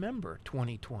 I remember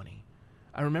 2020.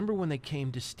 I remember when they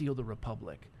came to steal the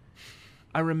Republic.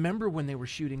 I remember when they were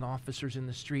shooting officers in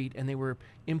the street and they were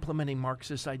implementing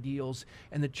Marxist ideals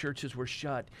and the churches were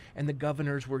shut and the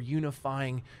governors were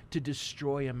unifying to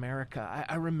destroy America.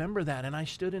 I remember that, and I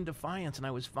stood in defiance, and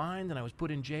I was fined and I was put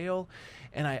in jail,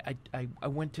 and I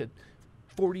went to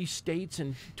 40 states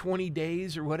in 20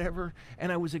 days or whatever,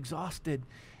 and I was exhausted,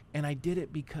 and I did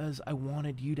it because I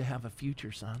wanted you to have a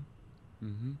future, son.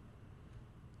 Mm-hmm.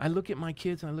 I look at my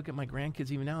kids and I look at my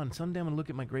grandkids even now, and someday I'm going to look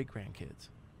at my great-grandkids.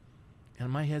 And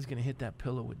my head's going to hit that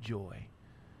pillow with joy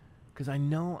because I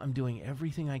know I'm doing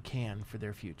everything I can for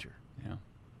their future. Yeah,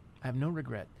 I have no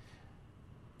regret.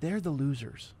 They're the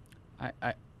losers.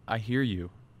 I hear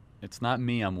you. It's not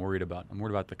me I'm worried about. I'm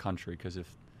worried about the country, because if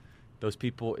those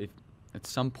people, if at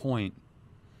some point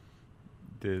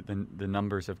the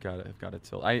numbers have got to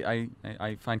tilt.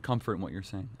 I find comfort in what you're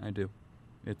saying. I do.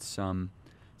 It's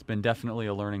been definitely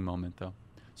a learning moment, though.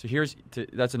 So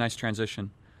that's a nice transition.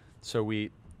 So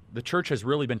the church has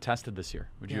really been tested this year.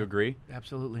 Would you agree?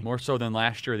 Absolutely. More so than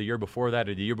last year, the year before that,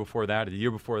 or the year before that, or the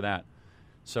year before that.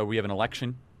 So we have an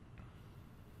election.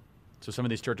 So some of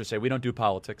these churches say, we don't do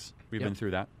politics. We've Yep. been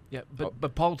through that. Yeah,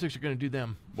 but politics are going to do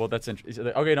them. Well, that's interesting.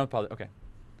 Okay, don't politics. Okay.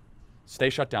 Stay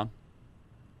shut down.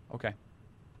 Okay.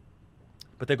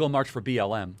 But they go march for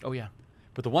BLM. Oh, yeah.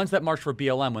 But the ones that march for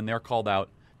BLM, when they're called out,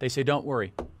 they say, don't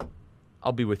worry.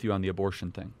 I'll be with you on the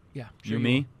abortion thing. Yeah. You,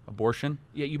 me, abortion.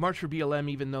 Yeah, you march for BLM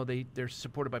even though they're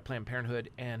supported by Planned Parenthood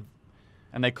and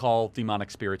And they call demonic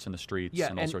spirits in the streets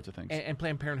and all sorts of things. And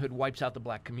Planned Parenthood wipes out the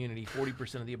black community.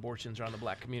 40% of the abortions are on the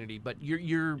black community. But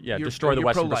you're destroy the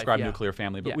Western pro-life, prescribed yeah. nuclear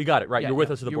family. But Yeah. we got it, right? Yeah, You're with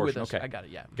yeah. us with You're abortion. with us. Okay. I got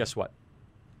it, yeah. Guess what?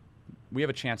 We have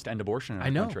a chance to end abortion in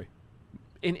our know. country.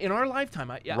 In our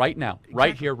lifetime, yeah. Right now.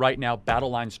 Right Exactly. here, right now, battle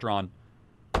lines drawn.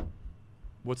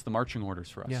 What's the marching orders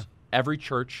for us? Yeah. Every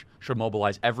church should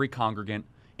mobilize every congregant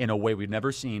in a way we've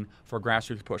never seen for a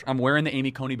grassroots push. I'm wearing the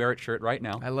Amy Coney Barrett shirt right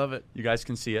now. I love it. You guys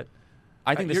can see it.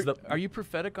 I think this is the... Are you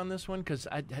prophetic on this one? Because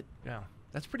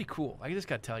that's pretty cool. I just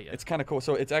got to tell you. It's kind of cool.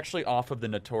 So it's actually off of the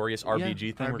notorious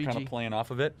RBG thing. We're kind of RBG. playing off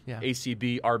of it. Yeah.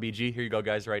 ACB, RBG. Here you go,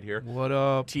 guys, right here. What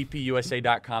up?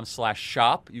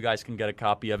 tpusa.com/shop. You guys can get a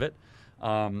copy of it.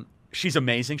 She's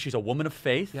amazing. She's a woman of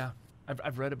faith. Yeah.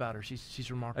 I've read about her.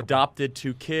 She's remarkable. Adopted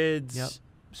 2 kids. Yep.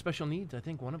 Special needs, I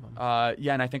think one of them.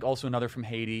 Yeah, and I think also another from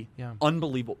Haiti. Yeah.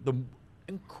 Unbelievable.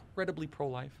 Incredibly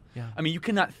pro-life. Yeah. I mean, you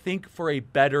cannot think for a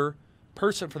better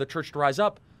person for the church to rise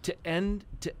up. To end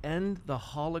the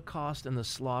Holocaust and the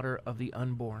slaughter of the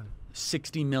unborn.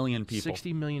 60 million people.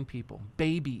 60 million people,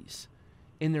 babies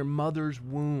in their mother's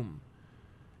womb.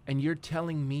 And you're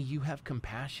telling me you have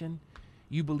compassion?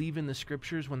 You believe in the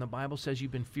scriptures when the Bible says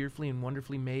you've been fearfully and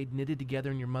wonderfully made, knitted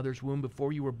together in your mother's womb.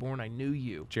 Before you were born, I knew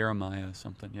you. Jeremiah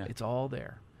something, yeah. It's all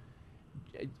there.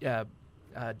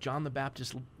 John the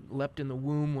Baptist leapt in the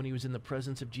womb when he was in the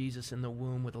presence of Jesus in the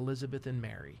womb with Elizabeth and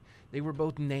Mary. They were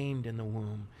both named in the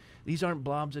womb. These aren't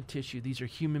blobs of tissue. These are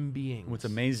human beings. What's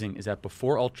amazing is that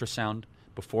before ultrasound,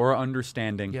 before our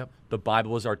understanding, Yep. the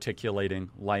Bible is articulating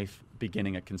life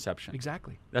beginning at conception.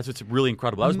 Exactly. That's what's really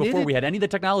incredible. That was before we had any of the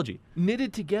technology.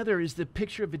 Knitted together is the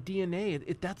picture of a DNA.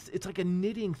 It's like a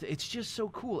knitting. It's just so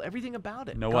cool. Everything about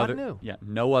it. God knew. Yeah,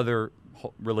 no other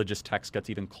religious text gets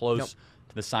even close Nope.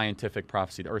 to the scientific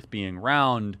prophecy, the Earth being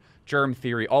round, germ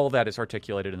theory. All of that is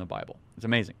articulated in the Bible. It's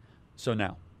amazing. So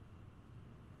now,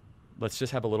 let's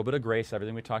just have a little bit of grace.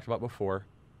 Everything we talked about before.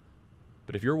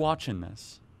 But if you're watching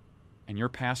this, and your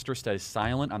pastor stays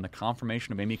silent on the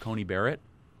confirmation of Amy Coney Barrett,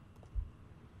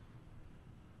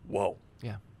 whoa.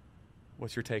 Yeah.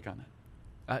 What's your take on it?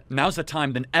 Now's Now's the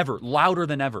time than ever, louder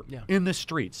than ever, Yeah. in the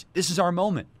streets. This is our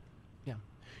moment. Yeah.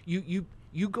 You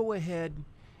go ahead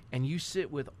and you sit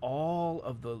with all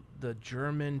of the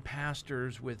German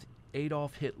pastors with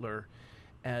Adolf Hitler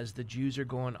as the Jews are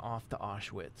going off to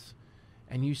Auschwitz.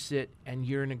 And you sit and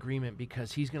you're in agreement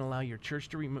because he's going to allow your church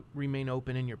to remain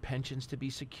open and your pensions to be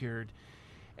secured.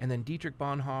 And then Dietrich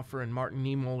Bonhoeffer and Martin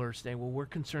Niemöller say, well, we're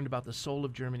concerned about the soul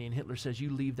of Germany. And Hitler says,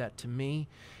 you leave that to me.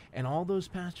 And all those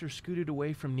pastors scooted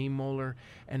away from Niemöller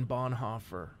and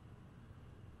Bonhoeffer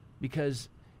because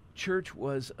church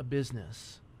was a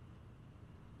business.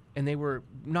 And they were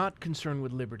not concerned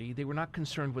with liberty. They were not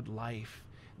concerned with life.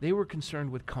 They were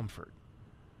concerned with comfort.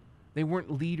 They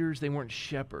weren't leaders. They weren't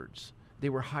shepherds. They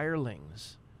were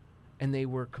hirelings. And they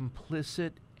were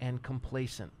complicit and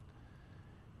complacent.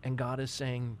 And God is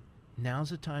saying, now's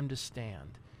the time to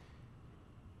stand.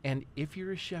 And if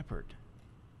you're a shepherd,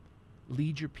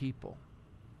 lead your people.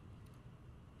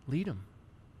 Lead them.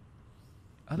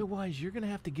 Otherwise, you're going to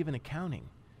have to give an accounting.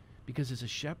 Because as a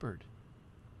shepherd,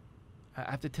 I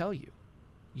have to tell you,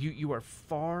 you are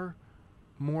far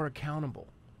more accountable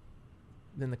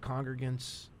than the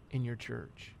congregants in your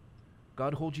church.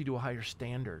 God holds you to a higher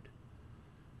standard.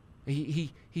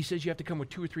 He says you have to come with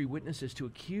 2 or 3 witnesses to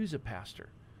accuse a pastor.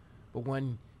 But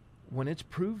when it's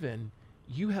proven,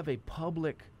 you have a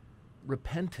public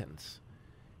repentance,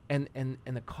 and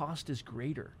the cost is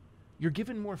greater. You're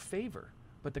given more favor,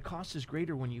 but the cost is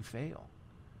greater when you fail.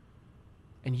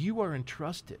 And you are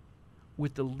entrusted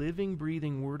with the living,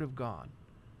 breathing Word of God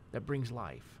that brings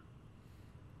life,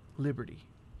 liberty.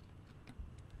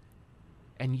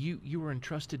 And you are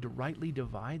entrusted to rightly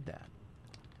divide that.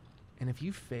 And if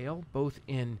you fail, both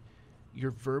in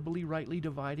your verbally rightly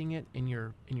dividing it in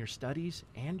your studies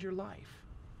and your life,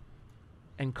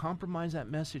 and compromise that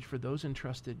message for those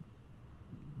entrusted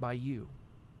by you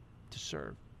to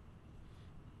serve,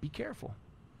 be careful.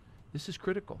 This is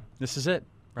critical. This is it,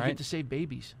 You right? get to save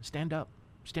babies. Stand up.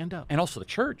 Stand up. And also the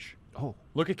church. Oh,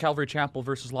 Look at Calvary Chapel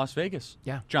versus Las Vegas.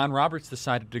 yeah. John Roberts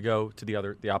decided to go to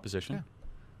the opposition. Yeah.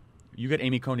 You get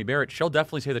Amy Coney Barrett, she'll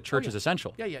definitely say the church yeah. is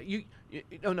essential. Yeah.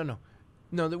 No.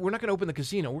 No, we're not going to open the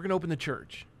casino. We're going to open the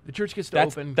church. The church gets to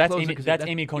That's open. that's close Amy, the casino. that's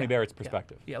Amy Coney Barrett's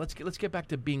perspective. Yeah, let's get back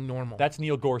to being normal. That's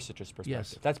Neil Gorsuch's perspective.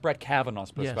 Yes. That's Brett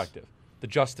Kavanaugh's Yes. perspective. The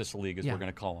Justice League is Yeah. we're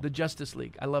going to call them. The Justice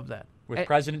League. I love that. With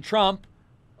President Trump,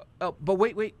 Oh, but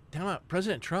wait, time out.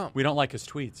 President Trump. we don't like his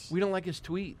tweets. We don't like his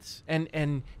tweets,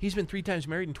 and he's been 3 times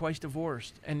married and twice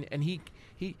divorced, and he.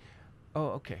 Oh,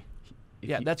 okay.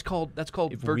 Yeah, that's called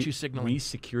If virtue signaling. we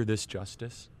secure this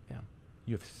justice, Yeah.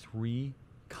 you have 3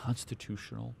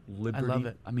 constitutional liberty. love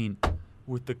it. I mean,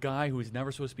 with the guy who was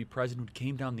never supposed to be president who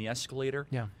came down the escalator.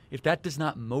 Yeah. If that does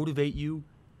not motivate you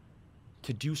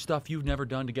to do stuff you've never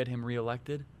done to get him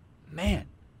reelected, man.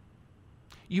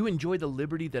 You enjoy the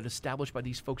liberty that established by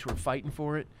these folks who are fighting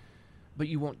for it, but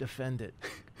you won't defend it.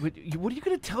 What are you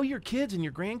going to tell your kids and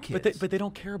your grandkids? But they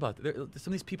don't care about it.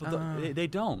 Some of these people, they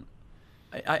don't.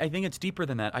 I think it's deeper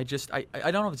than that. I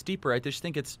don't know if it's deeper. I just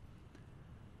think it's,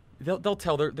 they'll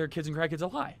tell their kids and grandkids a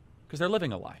lie because they're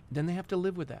living a lie. Then they have to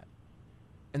live with that,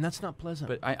 and that's not pleasant.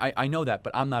 But I know that,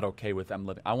 but I'm not okay with them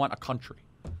living. I want a country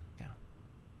Yeah.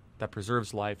 that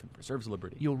preserves life and preserves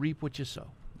liberty. You'll reap what you sow.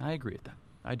 I agree with that.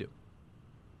 I do.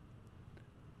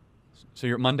 So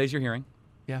your Monday's your hearing.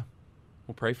 Yeah.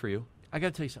 We'll pray for you. I got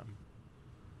to tell you something.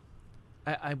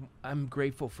 I'm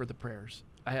grateful for the prayers.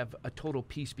 I have a total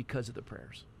peace because of the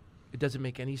prayers. It doesn't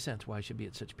make any sense why I should be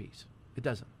at such peace. It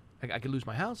doesn't. I could lose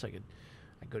my house. I could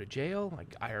go to jail.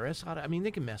 Like IRS audit. I mean,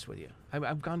 they can mess with you.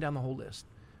 I've gone down the whole list.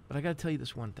 But I got to tell you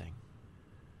this one thing.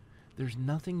 There's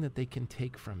nothing that they can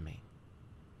take from me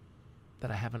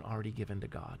that I haven't already given to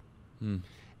God. Mm.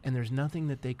 And there's nothing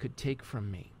that they could take from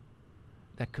me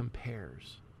that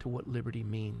compares to what liberty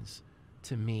means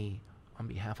to me on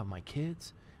behalf of my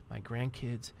kids, my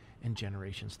grandkids, and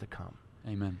generations to come.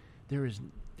 Amen. There is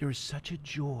such a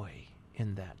joy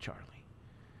in that, Charlie,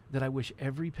 that I wish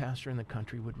every pastor in the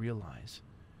country would realize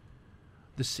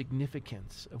the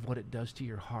significance of what it does to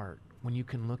your heart when you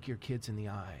can look your kids in the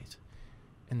eyes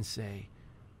and say,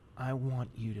 I want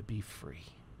you to be free.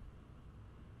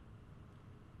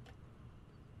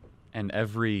 And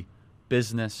every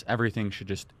business, everything should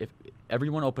just, if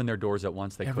everyone opened their doors at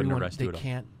once, they couldn't arrest They you at all.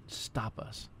 can't stop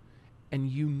us. And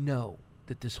you know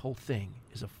that this whole thing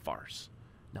is a farce.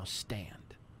 Now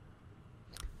stand.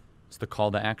 It's the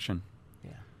call to action.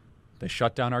 Yeah. They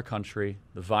shut down our country,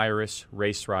 the virus,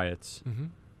 race riots, Mm-hmm.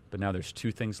 but now there's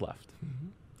 2 things left. Mm-hmm.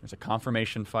 There's a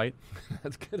confirmation fight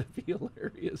That's going to be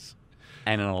hilarious.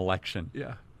 and an election.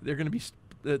 Yeah. They're going to be...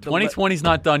 The 2020's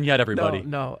not done yet, everybody.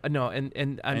 No.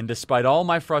 And despite all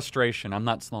my frustration, I'm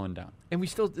not slowing down.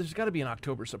 there's got to be an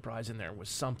October surprise in there with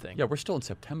something. Yeah, we're still in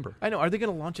September. I know. Are they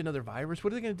going to launch another virus?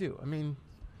 What are they going to do? I mean,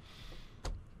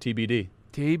 TBD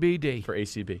TBD. for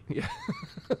ACB. Yeah.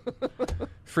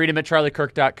 Freedom at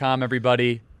charliekirk.com,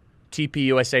 everybody.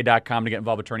 TPUSA.com to get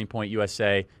involved with Turning Point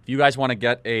USA. If you guys want to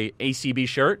get a ACB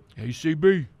shirt,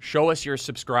 ACB. show us you're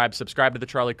subscribed. Subscribe to The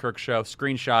Charlie Kirk Show.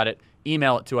 Screenshot it.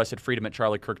 Email it to us at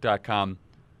freedom@charliekirk.com.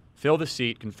 Fill the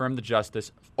seat. Confirm the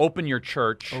justice. Open your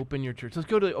church. Open your church. Let's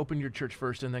go to open your church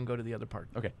first and then go to the other part.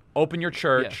 Okay. Open your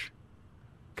church.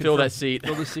 Fill Confirm- that seat.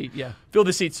 Fill the seat, yeah. Fill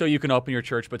the seat so you can open your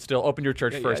church, but still open your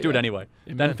church Yeah, first. yeah, Do it yeah. anyway.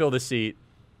 Amen. Then fill the seat.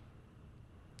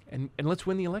 And let's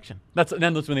win the election.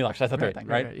 Then let's win the election. That's the third Right, thing,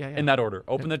 right, right? right. Yeah, yeah. In that order.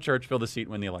 Open the church, fill the seat,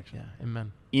 win the election. Yeah,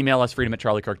 amen. Email us,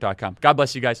 freedom@charliekirk.com. God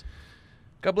bless you guys.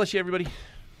 God bless you, everybody.